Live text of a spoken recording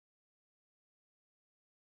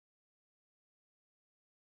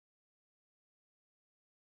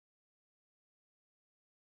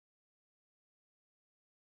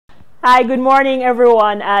Hi, good morning,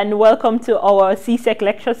 everyone, and welcome to our CSEC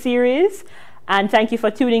lecture series. And thank you for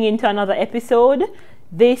tuning in to another episode.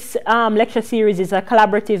 This lecture series is a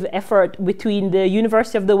collaborative effort between the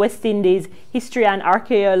University of the West Indies History and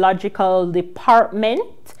Archaeological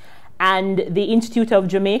Department and the Institute of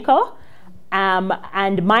Jamaica.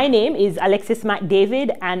 And my name is Alexis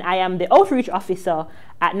McDavid, and I am the Outreach Officer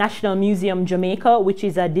at National Museum of Jamaica, which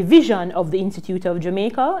is a division of the Institute of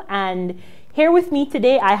Jamaica. And here with me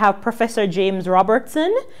today, I have Professor James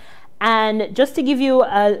Robertson. And just to give you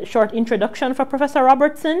a short introduction for Professor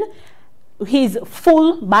Robertson, his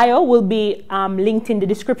full bio will be linked in the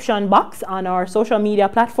description box on our social media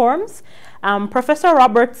platforms. Professor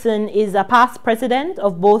Robertson is a past president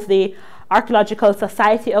of both the Archaeological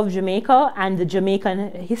Society of Jamaica and the Jamaica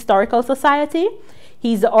Historical Society.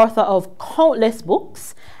 He's the author of countless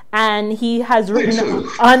books, and he has written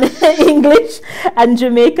on English and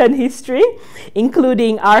Jamaican history,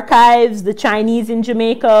 including archives, the Chinese in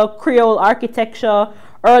Jamaica, Creole architecture,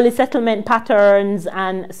 early settlement patterns,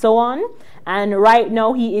 and so on. And right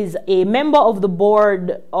now he is a member of the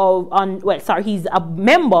board of, he's a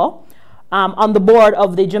member on the board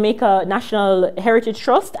of the Jamaica National Heritage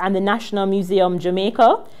Trust and the National Museum of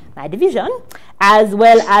Jamaica, my division, as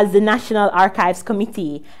well as the National Archives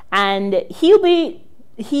Committee. And he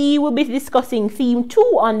will be discussing theme 2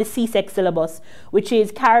 on the CSEC syllabus, which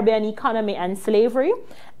is Caribbean economy and slavery.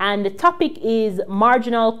 And the topic is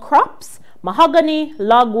marginal crops, mahogany,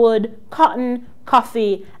 logwood, cotton,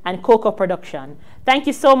 coffee, and cocoa production. Thank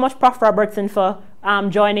you so much, Prof. Robertson, for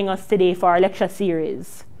joining us today for our lecture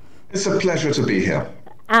series. It's a pleasure to be here.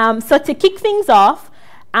 So to kick things off,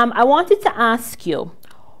 I wanted to ask you,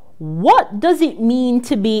 what does it mean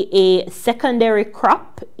to be a secondary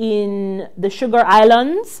crop in the Sugar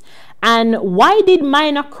Islands, and why did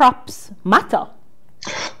minor crops matter?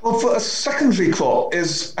 Well, for a secondary crop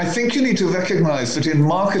I think you need to recognize that in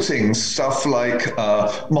marketing stuff like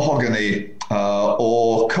mahogany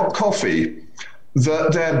or coffee,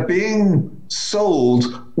 that they're being sold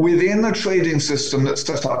within a trading system that's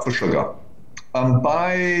set up for sugar.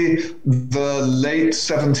 By the late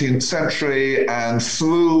 17th century and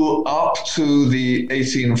through up to the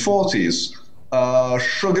 1840s,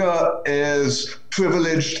 sugar is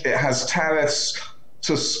privileged. It has tariffs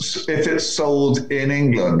if it's sold in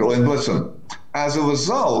England or in Britain. As a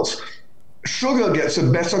result, sugar gets a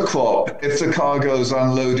better crop if the cargo is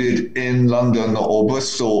unloaded in London or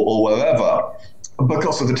Bristol or wherever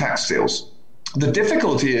because of the tax deals. The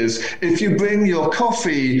difficulty is if you bring your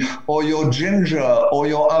coffee or your ginger or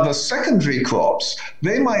your other secondary crops,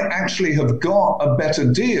 they might actually have got a better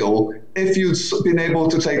deal if you'd been able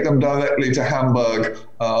to take them directly to Hamburg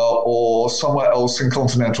or somewhere else in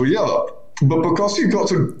continental Europe. But because you've got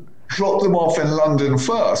to drop them off in London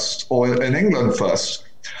first or in England first,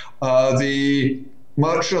 the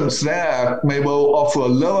merchants there may well offer a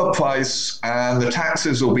lower price and the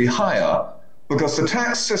taxes will be higher, because the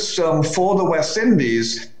tax system for the West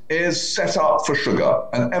Indies is set up for sugar,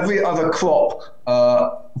 and every other crop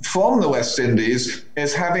from the West Indies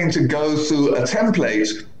is having to go through a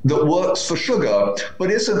template that works for sugar, but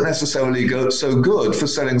isn't necessarily so good for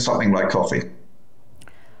selling something like coffee.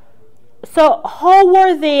 So how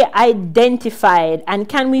were they identified, and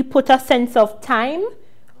can we put a sense of time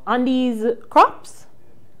on these crops?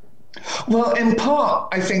 Well, in part,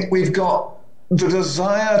 I think we've got the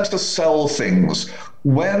desire to sell things.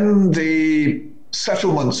 When the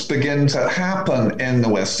settlements begin to happen in the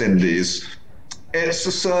West Indies, it's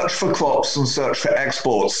the search for crops and search for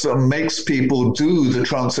exports that makes people do the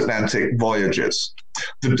transatlantic voyages.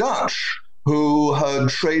 The Dutch, who had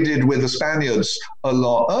traded with the Spaniards a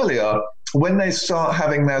lot earlier, when they start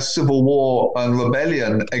having their civil war and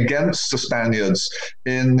rebellion against the Spaniards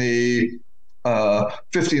in the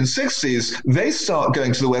 1560s, they start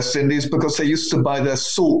going to the West Indies because they used to buy their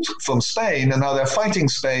salt from Spain, and now they're fighting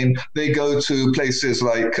Spain. They go to places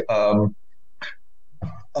like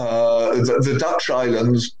the Dutch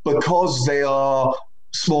islands because they are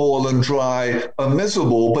small and dry and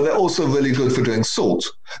miserable, but they're also really good for doing salt.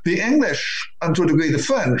 The English, and to a degree the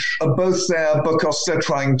French, are both there because they're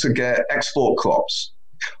trying to get export crops.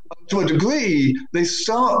 To a degree, they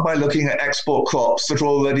start by looking at export crops that are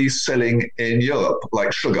already selling in Europe,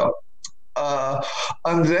 like sugar.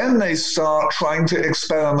 And then they start trying to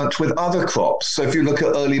experiment with other crops. So if you look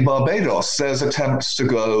at early Barbados, there's attempts to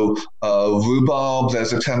grow rhubarb,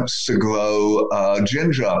 there's attempts to grow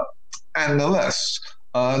ginger, and the rest.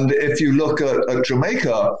 And if you look at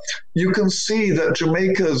Jamaica, you can see that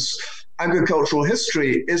Jamaica's agricultural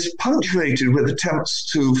history is punctuated with attempts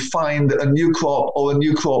to find a new crop or a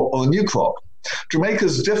new crop or a new crop.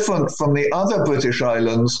 Jamaica's different from the other British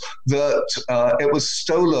islands that it was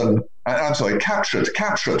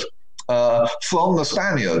captured from the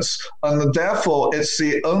Spaniards, and therefore it's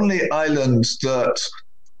the only island that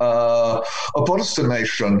a Protestant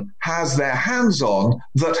nation has their hands on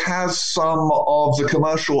that has some of the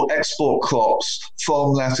commercial export crops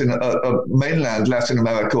from mainland Latin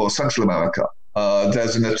America or Central America.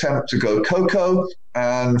 There's an attempt to grow cocoa,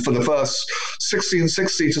 and for the first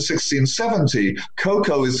 1660 to 1670,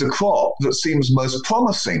 cocoa is the crop that seems most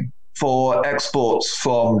promising for exports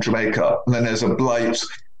from Jamaica. And then there's a blight,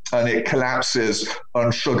 and it collapses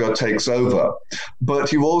and sugar takes over.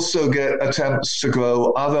 But you also get attempts to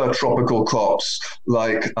grow other tropical crops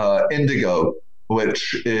like indigo,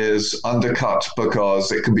 which is undercut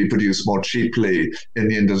because it can be produced more cheaply in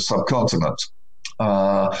the Indian subcontinent.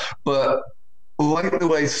 But right the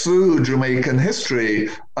way through Jamaican history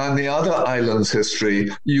and the other islands' history,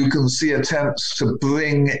 you can see attempts to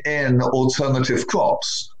bring in alternative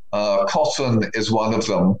crops. Cotton is one of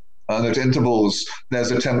them. And at intervals,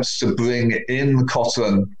 there's attempts to bring in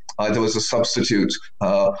cotton, either as a substitute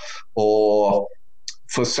or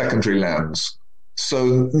for secondary lands.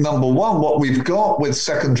 So number one, what we've got with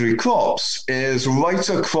secondary crops is right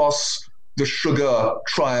across the sugar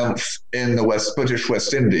triumph in the British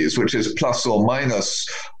West Indies, which is plus or minus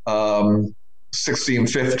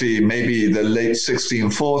 1650, maybe the late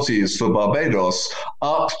 1640s for Barbados,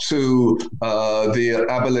 up to the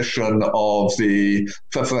abolition of the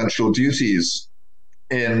preferential duties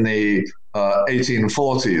in the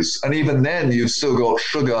 1840s. And even then, you've still got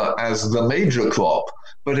sugar as the major crop,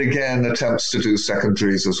 but again, attempts to do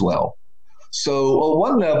secondaries as well. So at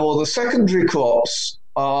one level, the secondary crops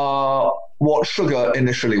are what sugar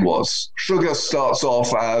initially was. Sugar starts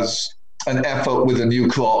off as an effort with a new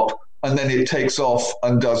crop, and then it takes off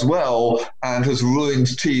and does well and has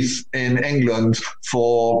ruined teeth in England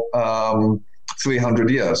for 300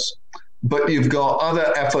 years. But you've got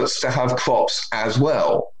other efforts to have crops as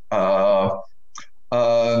well.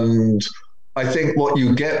 And I think what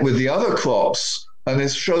you get with the other crops, and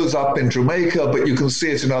this shows up in Jamaica, but you can see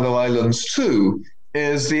it in other islands too,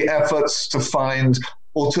 is the efforts to find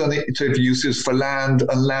alternative uses for land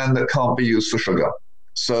and land that can't be used for sugar.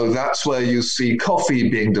 So that's where you see coffee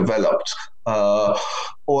being developed or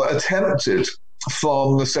attempted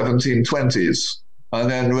from the 1720s,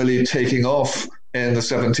 and then really taking off in the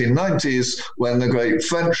 1790s when the great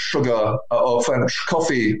French sugar or French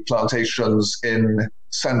coffee plantations in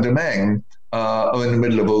Saint-Domingue are in the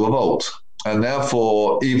middle of a revolt. And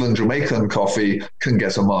therefore, even Jamaican coffee can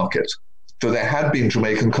get a market. So there had been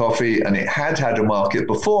Jamaican coffee, and it had had a market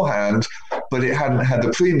beforehand, but it hadn't had the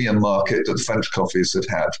premium market that French coffees had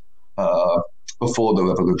had before the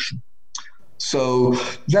revolution. So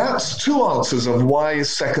that's two answers of why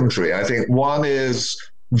secondary. I think one is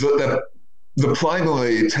that the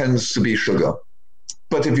primary tends to be sugar.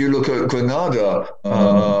 But if you look at Grenada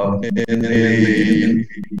in the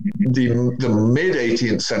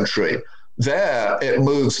mid-18th century, there it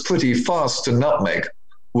moves pretty fast to nutmeg,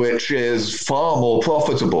 which is far more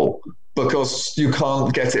profitable because you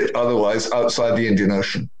can't get it otherwise outside the Indian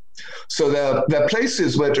Ocean. So there are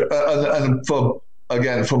places where, and for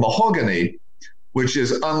mahogany, which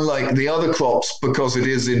is unlike the other crops because it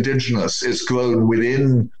is indigenous, it's grown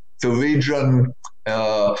within the region.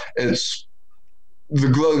 It's the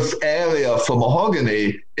growth area for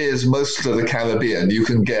mahogany is most of the Caribbean. You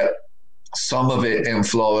can get some of it in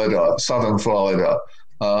Florida, southern Florida.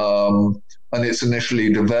 And it's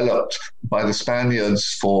initially developed by the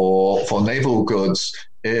Spaniards for naval goods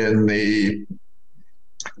in the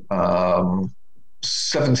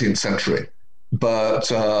 17th century.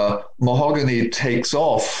 But mahogany takes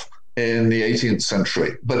off in the 18th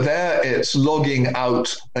century. But there it's logging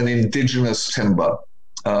out an indigenous timber.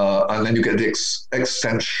 And then you get the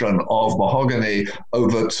extension of mahogany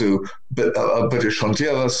over to British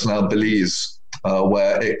Honduras, now Belize,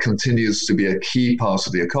 where it continues to be a key part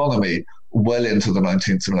of the economy well into the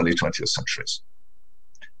 19th and early 20th centuries.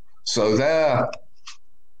 So there,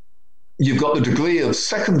 you've got the degree of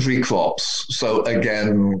secondary crops. So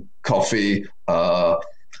again, coffee,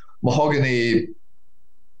 mahogany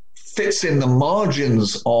fits in the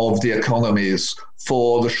margins of the economies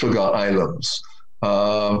for the sugar islands.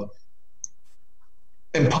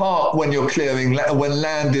 In part, when you're clearing, when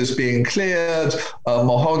land is being cleared,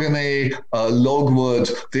 mahogany,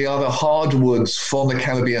 logwood, the other hardwoods from the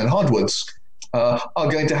Caribbean hardwoods are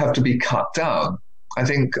going to have to be cut down. I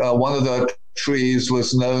think one of the trees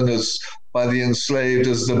was known as by the enslaved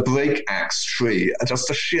as the break axe tree. Just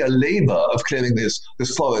the sheer labor of clearing this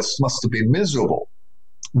forest must have been miserable.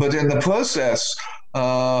 But in the process,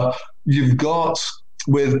 you've got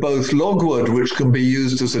with both logwood, which can be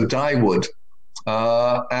used as a dyewood,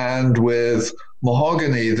 and with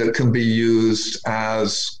mahogany that can be used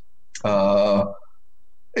as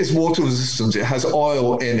it's water resistant. It has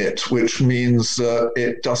oil in it, which means that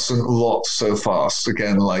it doesn't rot so fast,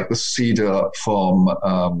 again, like the cedar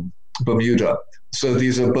from Bermuda. So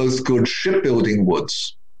these are both good shipbuilding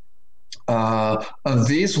woods. And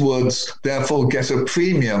these woods, therefore, get a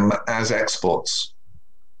premium as exports.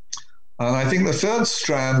 And I think the third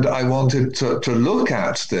strand I wanted to look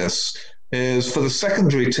at this is for the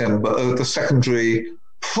secondary timber, the secondary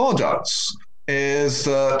products, is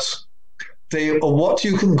that they are what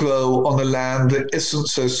you can grow on a land that isn't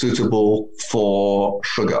so suitable for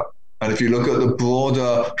sugar. And if you look at the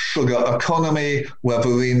broader sugar economy, where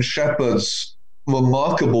Vereen Shepherd's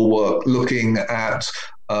remarkable work looking at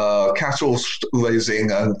cattle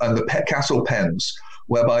raising and the cattle pens,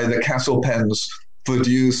 whereby the cattle pens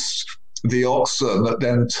produced the oxen that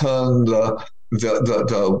then turned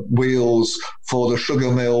the wheels for the sugar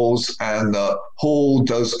mills and hauled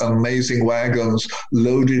those amazing wagons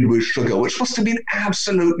loaded with sugar, which must have been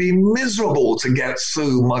absolutely miserable to get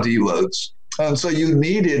through muddy roads. And so you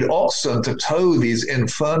needed oxen to tow these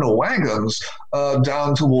infernal wagons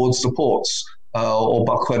down towards the ports or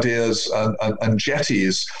barquadiers and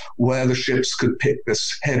jetties where the ships could pick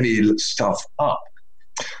this heavy stuff up.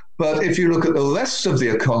 But if you look at the rest of the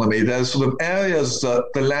economy, there's sort of areas that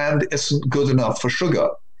the land isn't good enough for sugar.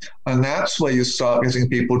 And that's where you start getting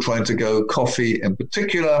people trying to go coffee in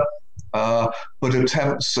particular, but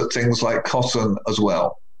attempts at things like cotton as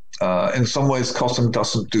well. In some ways, cotton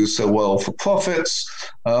doesn't do so well for profits,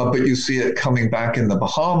 but you see it coming back in the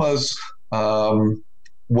Bahamas.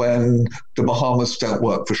 When the Bahamas don't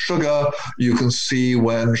work for sugar, you can see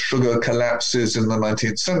when sugar collapses in the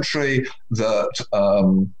 19th century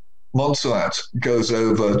that Montserrat goes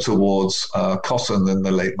over towards cotton in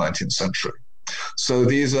the late 19th century. So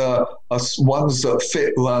these are ones that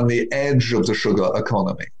fit around the edge of the sugar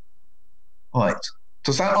economy. Right.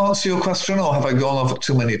 Does that answer your question, or have I gone off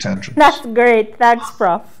too many tangents? That's great. Thanks,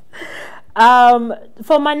 Prof.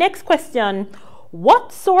 For my next question,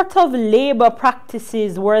 what sort of labor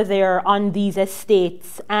practices were there on these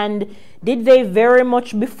estates, and did they vary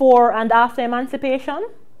much before and after emancipation?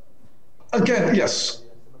 Again, yes.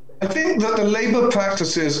 I think that the labor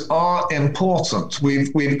practices are important.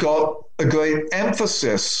 We've got a great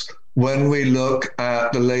emphasis when we look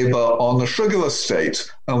at the labor on the sugar estate,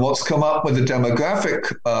 and what's come up with the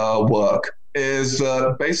demographic work is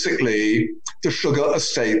that basically the sugar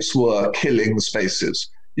estates were killing spaces.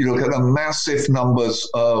 You look at the massive numbers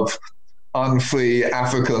of unfree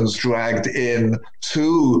Africans dragged in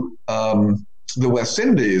to the West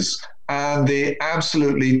Indies, and the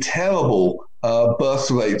absolutely terrible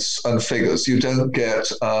birth rates and figures. You don't get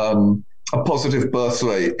a positive birth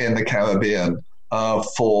rate in the Caribbean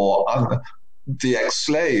for the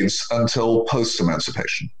ex-slaves until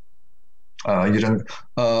post-emancipation. You don't.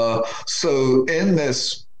 So in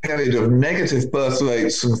this period of negative birth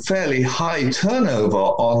rates and fairly high turnover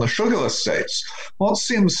on the sugar estates, what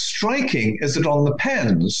seems striking is that on the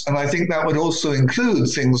pens, and I think that would also include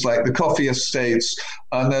things like the coffee estates,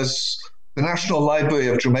 and there's the National Library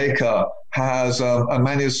of Jamaica has a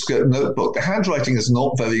manuscript notebook. The handwriting is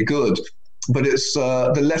not very good, but it's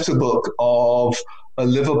the letter book of a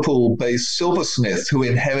Liverpool-based silversmith who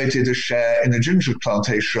inherited a share in a ginger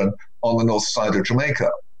plantation on the north side of Jamaica.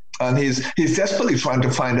 And he's desperately trying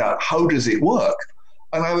to find out, how does it work?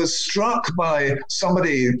 And I was struck by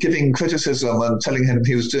somebody giving criticism and telling him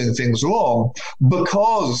he was doing things wrong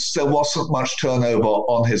because there wasn't much turnover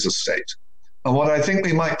on his estate. And what I think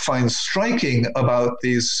we might find striking about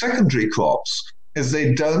these secondary crops is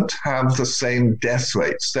they don't have the same death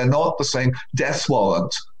rates. They're not the same death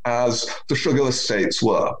warrant as the sugar estates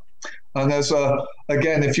were. And there's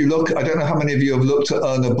again, if you look, I don't know how many of you have looked at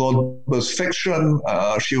Erna Brodber's fiction.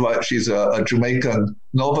 She's a Jamaican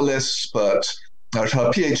novelist, but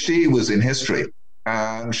her Ph.D. was in history.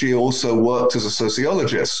 And she also worked as a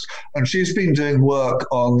sociologist. And she's been doing work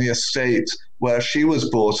on the estate where she was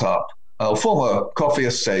brought up, former coffee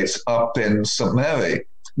estates up in St. Mary,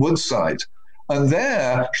 Woodside. And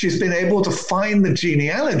there she's been able to find the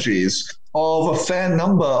genealogies of a fair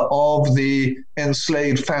number of the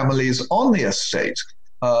enslaved families on the estate.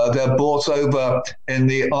 They're brought over in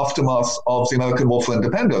the aftermath of the American War for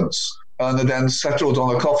Independence, and are then settled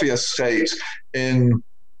on a coffee estate in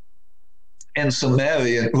St.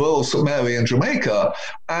 Mary, in rural St. Mary in Jamaica.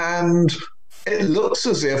 And it looks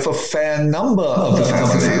as if a fair number of the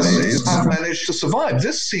families have managed to survive.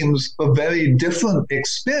 This seems a very different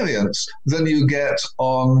experience than you get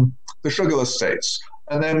on the sugar estates.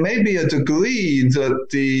 And there may be a degree that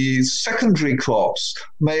the secondary crops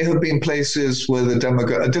may have been places with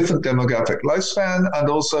a different demographic lifespan, and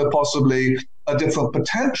also possibly a different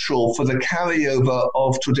potential for the carryover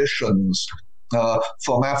of traditions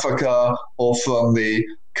from Africa or from the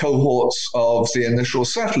cohorts of the initial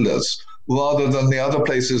settlers, rather than the other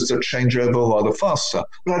places that change over rather faster.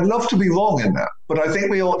 But I'd love to be wrong in that. But I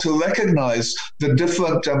think we ought to recognize the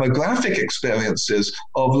different demographic experiences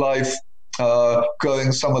of life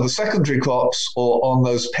growing some of the secondary crops or on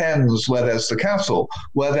those pens where there's the cattle,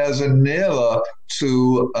 where there's a nearer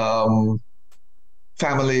to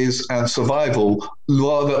families and survival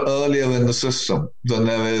rather earlier in the system than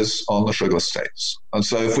there is on the sugar estates. And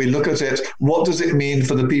so if we look at it, what does it mean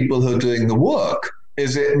for the people who are doing the work?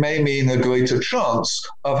 Is it may mean a greater chance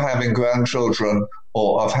of having grandchildren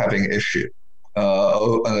or of having an issue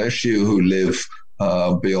who live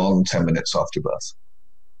beyond 10 minutes after birth.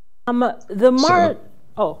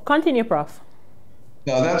 Continue, Prof.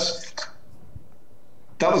 No, that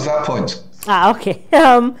was that point. Okay.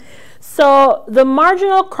 So the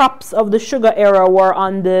marginal crops of the sugar era were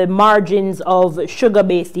on the margins of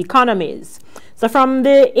sugar-based economies. So from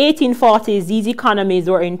the 1840s, these economies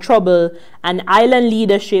were in trouble, and island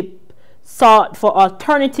leadership sought for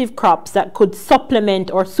alternative crops that could supplement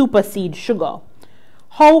or supersede sugar.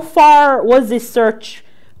 How far was this search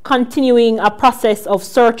continuing a process of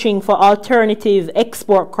searching for alternative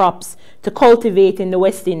export crops to cultivate in the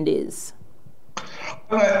West Indies?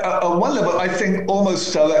 On one level, I think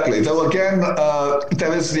almost directly, though again,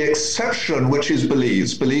 there is the exception, which is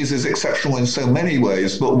Belize. Belize is exceptional in so many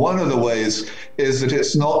ways, but one of the ways is that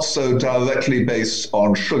it's not so directly based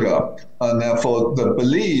on sugar. And therefore, the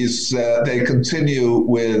Belize, they continue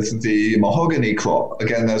with the mahogany crop.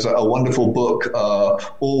 Again, there's a wonderful book,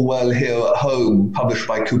 All Well Here at Home, published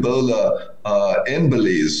by Kubola in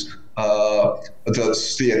Belize,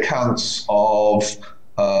 that's the accounts of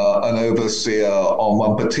an overseer on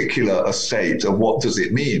one particular estate of what does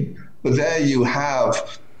it mean. But there you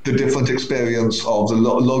have the different experience of the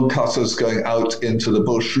log cutters going out into the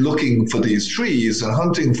bush looking for these trees and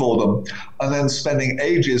hunting for them, and then spending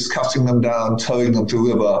ages cutting them down, towing them to the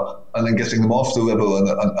river, and then getting them off the river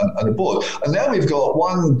and aboard. And then we've got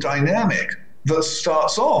one dynamic that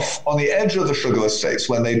starts off on the edge of the sugar estates.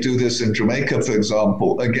 When they do this in Jamaica, for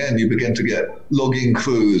example, again, you begin to get logging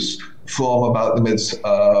crews from about the mid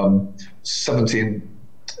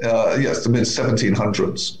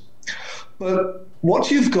 1700s. But what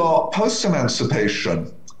you've got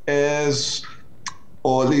post-emancipation is,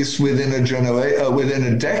 or at least within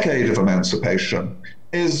a decade of emancipation,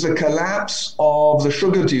 is the collapse of the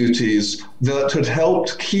sugar duties that had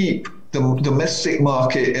helped keep the domestic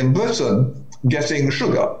market in Britain getting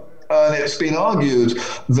sugar. And it's been argued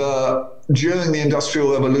that during the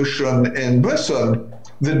Industrial Revolution in Britain,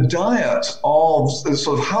 the diet of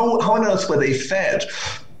sort of how on earth were they fed?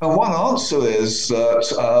 And one answer is that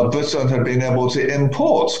Britain had been able to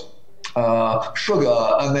import sugar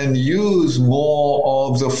and then use more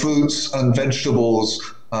of the fruits and vegetables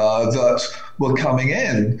that were coming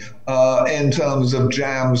in terms of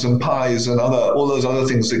jams and pies and all those other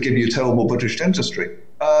things that give you terrible British dentistry.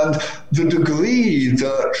 And the degree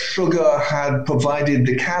that sugar had provided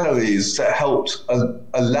the calories that helped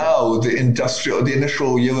allow the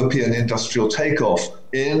initial European industrial takeoff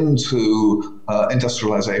into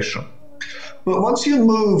industrialization. But once you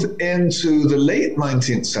move into the late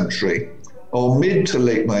 19th century, or mid to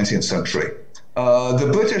late 19th century, the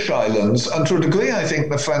British islands, and to a degree I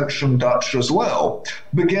think the French and Dutch as well,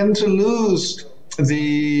 begin to lose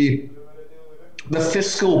the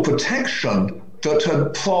fiscal protection that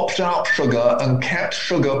had propped up sugar and kept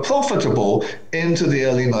sugar profitable into the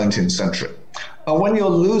early 19th century. And when you're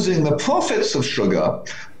losing the profits of sugar,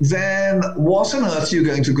 then what on earth are you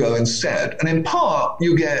going to grow instead? And in part,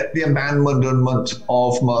 you get the abandonment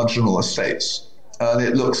of marginal estates. And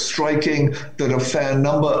it looks striking that a fair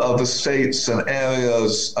number of estates and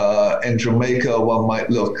areas in Jamaica, one might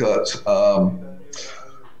look at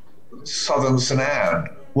southern St. Anne,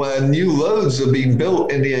 where new roads are being built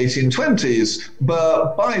in the 1820s,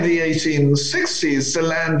 but by the 1860s, the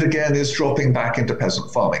land again is dropping back into peasant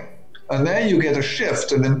farming. And there you get a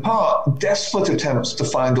shift, and in part, desperate attempts to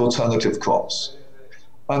find alternative crops.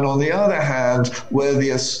 And on the other hand, where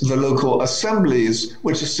the local assemblies,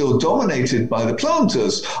 which are still dominated by the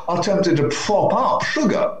planters, are tempted to prop up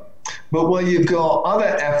sugar. But where you've got other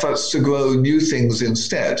efforts to grow new things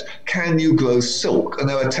instead, can you grow silk? And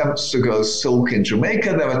there are attempts to grow silk in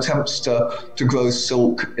Jamaica. There are attempts to grow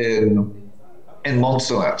silk in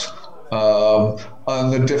Montserrat.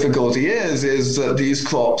 And the difficulty is that these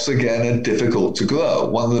crops, again, are difficult to grow.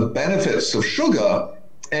 One of the benefits of sugar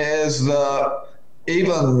is that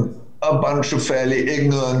even a bunch of fairly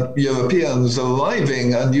ignorant Europeans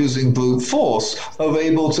arriving and using brute force are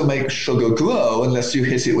able to make sugar grow unless you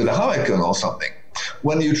hit it with a hurricane or something.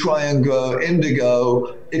 When you try and grow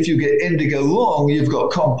indigo, if you get indigo wrong, you've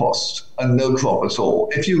got compost and no crop at all.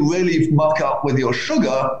 If you really muck up with your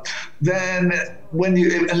sugar, then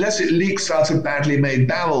unless it leaks out of badly made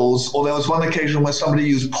barrels, or there was one occasion where somebody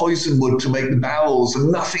used poison wood to make the barrels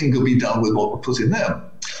and nothing could be done with what was put in them.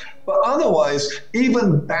 But otherwise,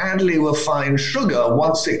 even badly refined sugar,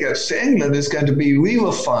 once it gets to England, is going to be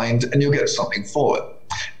re-refined and you'll get something for it.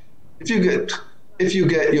 If you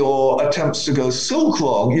get your attempts to go silk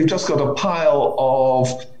wrong, you've just got a pile of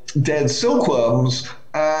dead silkworms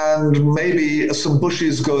and maybe some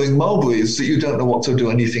bushes growing mulberries that you don't know what to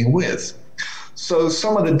do anything with. So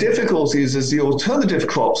some of the difficulties is the alternative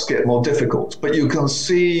crops get more difficult, but you can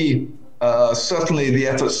see certainly the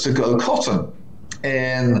efforts to grow cotton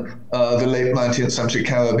in the late 19th century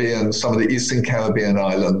Caribbean, some of the Eastern Caribbean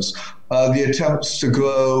islands, the attempts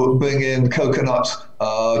to bring in coconut,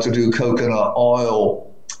 to do coconut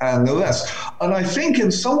oil and the rest. And I think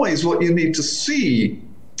in some ways what you need to see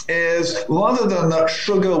is, rather than that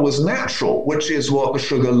sugar was natural, which is what the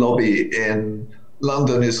sugar lobby in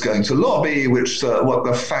London is going to lobby, which what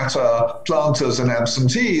the fatter planters and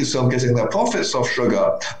absentees who are getting their profits off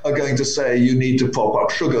sugar are going to say, you need to prop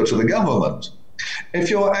up sugar to the government. If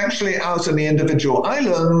you're actually out in the individual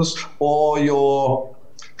islands, or you're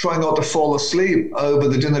trying not to fall asleep over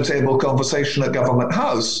the dinner table conversation at Government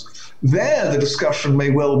House, there the discussion may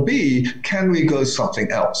well be, can we grow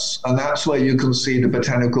something else? And that's where you can see the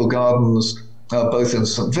botanical gardens, both in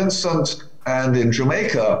St. Vincent and in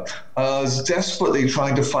Jamaica, is desperately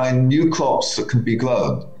trying to find new crops that can be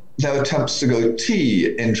grown. There are attempts to grow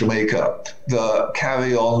tea in Jamaica that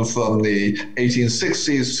carry on from the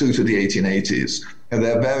 1860s through to the 1880s. And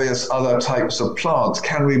there are various other types of plants.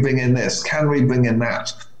 Can we bring in this? Can we bring in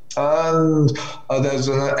that? And there's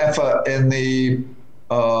an effort in the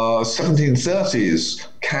 1730s.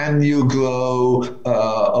 Can you grow,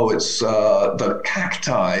 the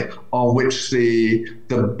cacti on which the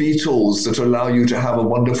beetles that allow you to have a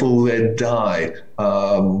wonderful red dye,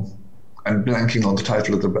 I'm blanking on the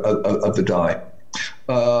title of the dye.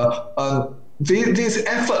 And these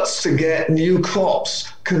efforts to get new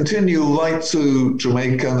crops continue right through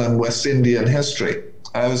Jamaican and West Indian history.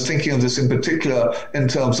 I was thinking of this in particular in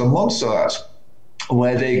terms of Montserrat,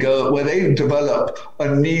 where they develop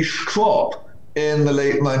a niche crop in the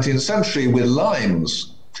late 19th century with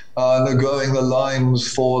limes. They're growing the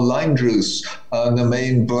limes for lime juice, the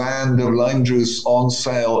main brand of lime juice on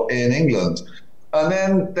sale in England. And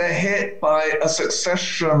then they're hit by a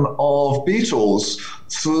succession of beetles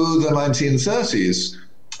through the 1930s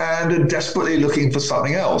and are desperately looking for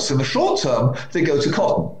something else. In the short term, they go to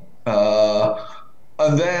cotton.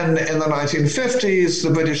 And then in the 1950s, the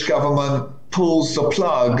British government pulls the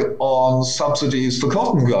plug on subsidies for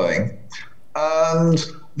cotton growing. And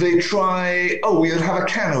they try, we'll have a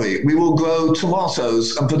cannery. We will grow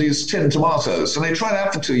tomatoes and produce tinned tomatoes. And they try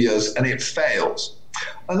that for 2 years and it fails.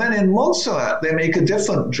 And then in Montserrat, they make a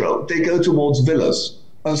different joke. They go towards villas.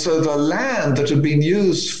 And so the land that had been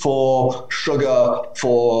used for sugar,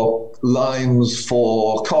 for limes,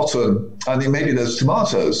 for cotton, and maybe those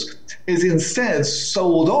tomatoes, is instead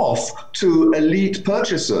sold off to elite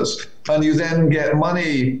purchasers. And you then get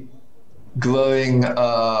money growing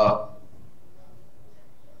from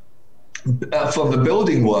the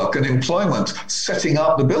building work and employment, setting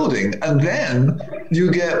up the building. And then you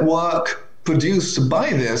get work produced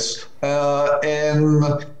by this in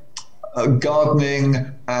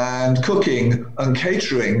gardening and cooking and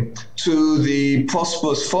catering to the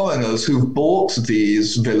prosperous foreigners who've bought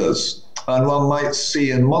these villas. And one might see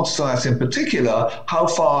in Montserrat in particular, how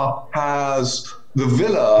far has the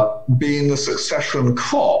villa been the succession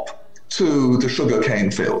crop to the sugarcane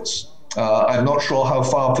fields? I'm not sure how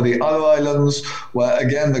far for the other islands, where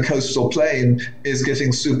again the coastal plain is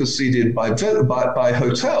getting superseded by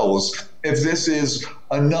hotels. If this is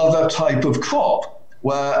another type of crop,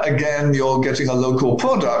 where again you're getting a local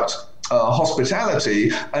product,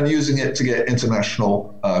 hospitality, and using it to get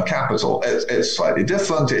international capital. It's slightly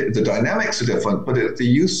different, the dynamics are different, but the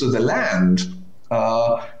use of the land,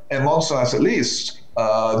 in Montserrat at least,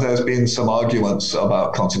 there's been some arguments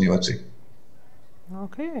about continuity.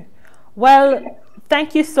 Okay. Well,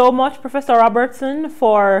 thank you so much, Professor Robertson,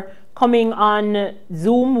 for coming on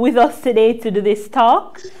Zoom with us today to do this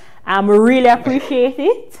talk. We really appreciate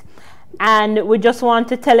it. And we just want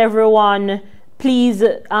to tell everyone Please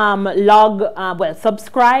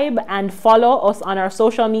subscribe and follow us on our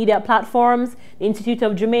social media platforms, the Institute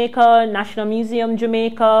of Jamaica, National Museum of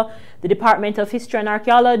Jamaica, the Department of History and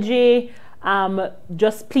Archaeology.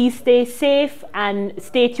 Just please stay safe and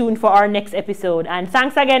stay tuned for our next episode. And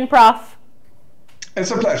thanks again, Prof. It's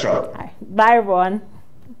a pleasure. Bye, everyone.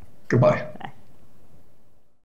 Goodbye. Bye.